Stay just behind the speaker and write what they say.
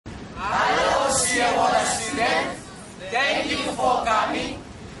for coming.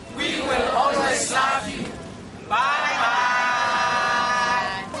 We will always love you. Bye-bye.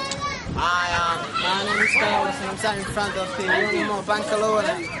 Hi, my name is Carlos, and I'm standing in front of the Laonwora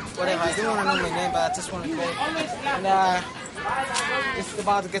Laonwora, whatever. I didn't want to know my name, but I just want to play. And just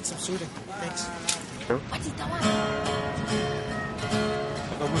about to get some shooting. Thanks.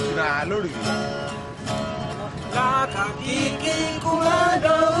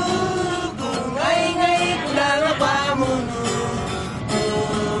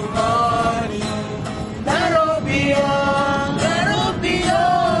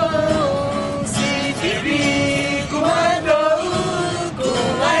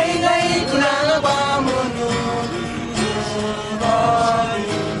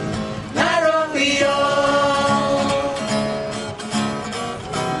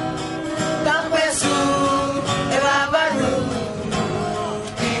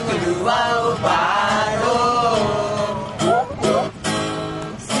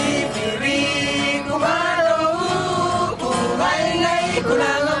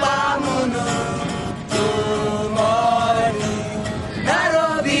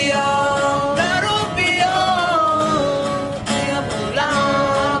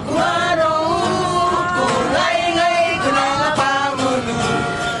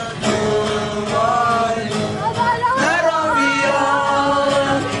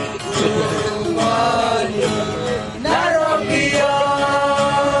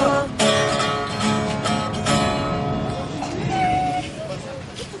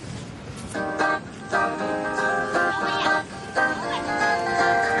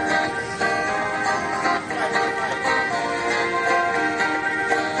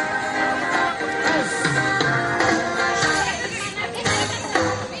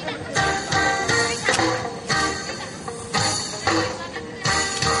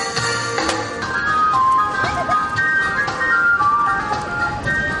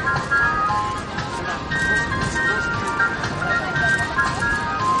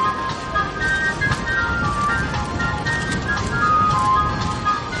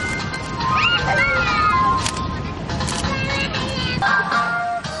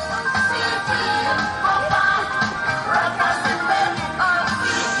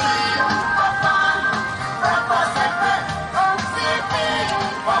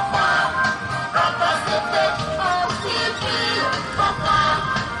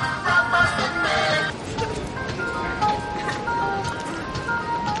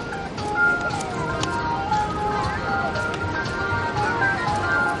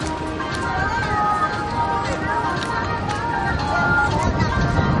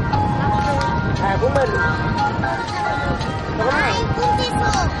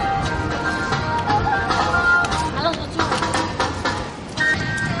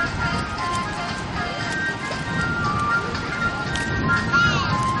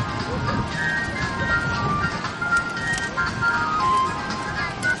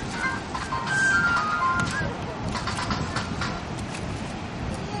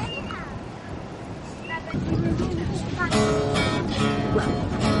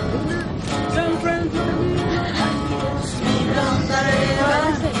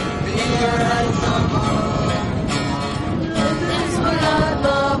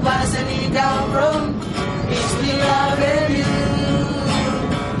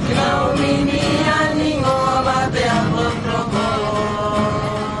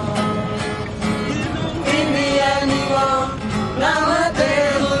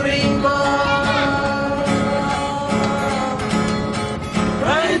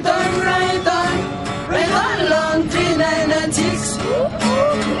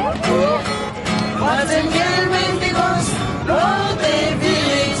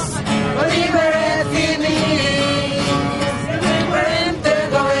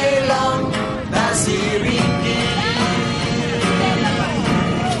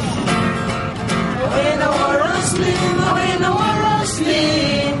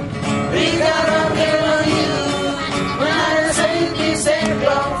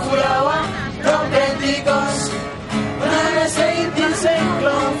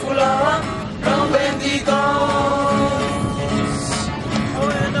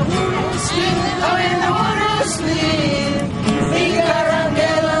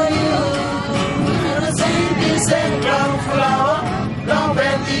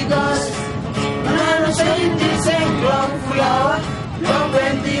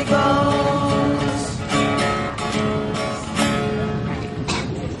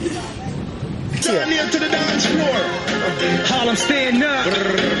 To the dance floor. Harlem staying up.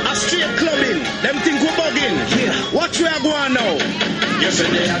 A straight clubbing. Them think we're bugging. Watch where I go on now. You say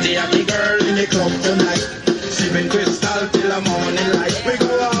they are the girl in the club tonight. sipping crystal till the morning light. We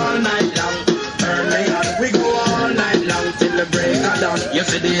go all night long, early on. We go all night long till the break of dawn. You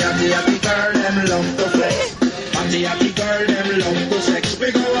see the happy girl, them love to flex. Happy girl, them love to sex.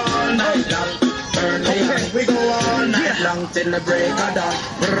 We go all night long, early on. We go all night long till the break of dawn.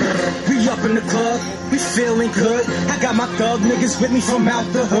 We up in the club, we feeling good. I got my thug niggas with me from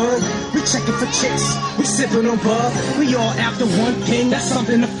out the hood. We checking for chicks, we sipping on bug. We all after one king, that's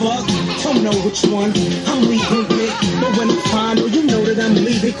something to fuck. Don't know which one I'm leaving with. But when I find her, you know that I'm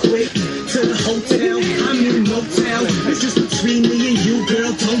leaving quick. To the hotel, I'm in motel. It's just between me and you,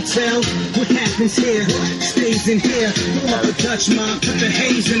 girl, don't tell. What happens here, stays in here. Roll up a Dutch mom, put the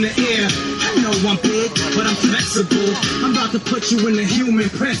haze in the air. I know I'm big, but I'm flexible. I'm about to put you in the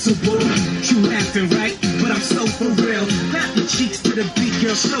human principle. You laughing, right? But I'm so for real. Clap your cheeks to the beat,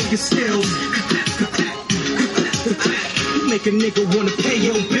 girl, show your skills. You make a nigga wanna pay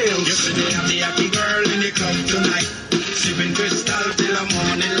your bills. You see the happy girl in the club tonight, sipping crystal till the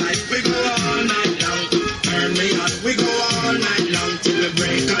morning light. We go all night long, turn me on. We go all night long till the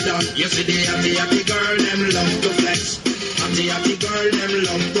break of dawn. You see the happy girl, them love to flex. Happy girl, them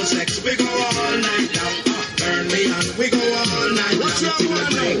love to sex. We go all night long, turn me on. We go all night long till the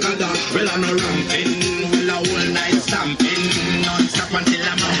break of dawn. Well, I'm a ramping, well, a whole night stamping, non-stop until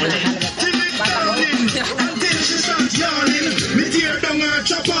the morning. Until she starts yawning, me tear down her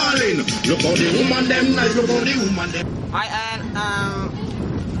chapalin. Look how the woman them nice, look how the woman them.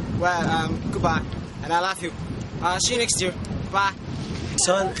 Goodbye, and I love you. See you next year. Bye.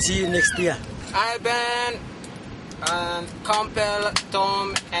 Son, see you next year. I've been Compel,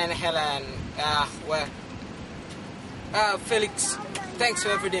 Tom, and Helen. Felix, thanks for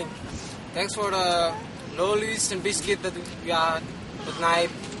everything. Thanks for the lollies and biscuit that we had that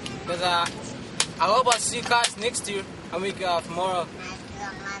night. But I hope I'll see you guys next year, a week tomorrow.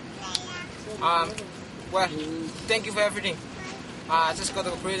 Thank you for everything. I just got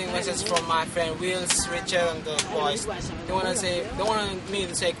a greeting message from my friend Wills, Richard, and the boys. They want me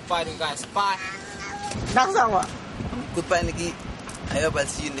to say goodbye to you guys. Bye. Goodbye, Nikki. I hope I'll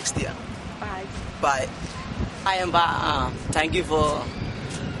see you next year. Bye. Bye. Hi, Amba. Thank you for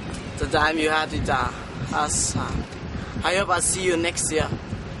the time you had with us. I hope I'll see you next year.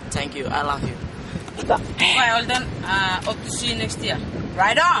 Thank you. I love you. Bye, Alden. Hope to see you next year.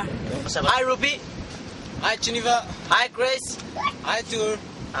 Right on. Hi, Ruby. Hi, Geneva. Hi, Grace. Hi, Tour.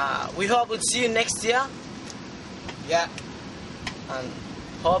 We hope we'll see you next year. Yeah. And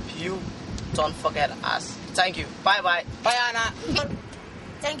hope you don't forget us. Thank you. Bye-bye. Bye, Anna.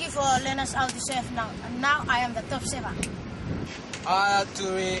 Thank you for letting us out to serve now. And now I am the top server.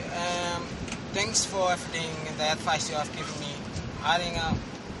 Turi, thanks for everything and the advice you have given me. I think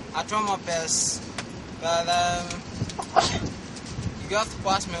I try my best, but you have to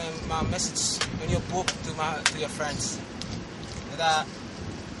pass me my message in your book to your friends. And, I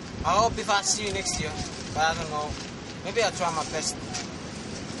hope if I see you next year, but I don't know. Maybe I'll try my best.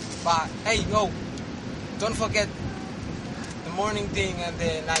 But hey, don't forget the morning thing and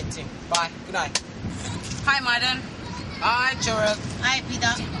the night thing. Bye. Good night. Hi, Maiden. Hi, Chorel. Hi,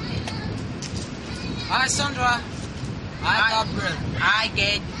 Peter. Hi, Sandra. Hi, Gabriel. Hi,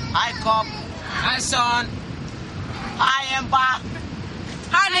 Gage. Hi, Cobb. Hi, Son. Hi, Emba.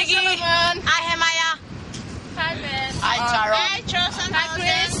 Hi, Nikki. Hi, Maya. Hi, Ben. Hi, Taro. Hi, Chosen. Hi,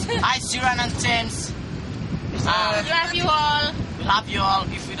 Chris. Hi, Siran and James. Love you all. We love you all.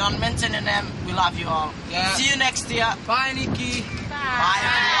 If we don't mention your name, we love you all. Yeah. See you next year. Bye, Nikki. Bye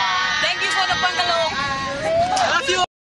everyone. Thank you for the bungalow.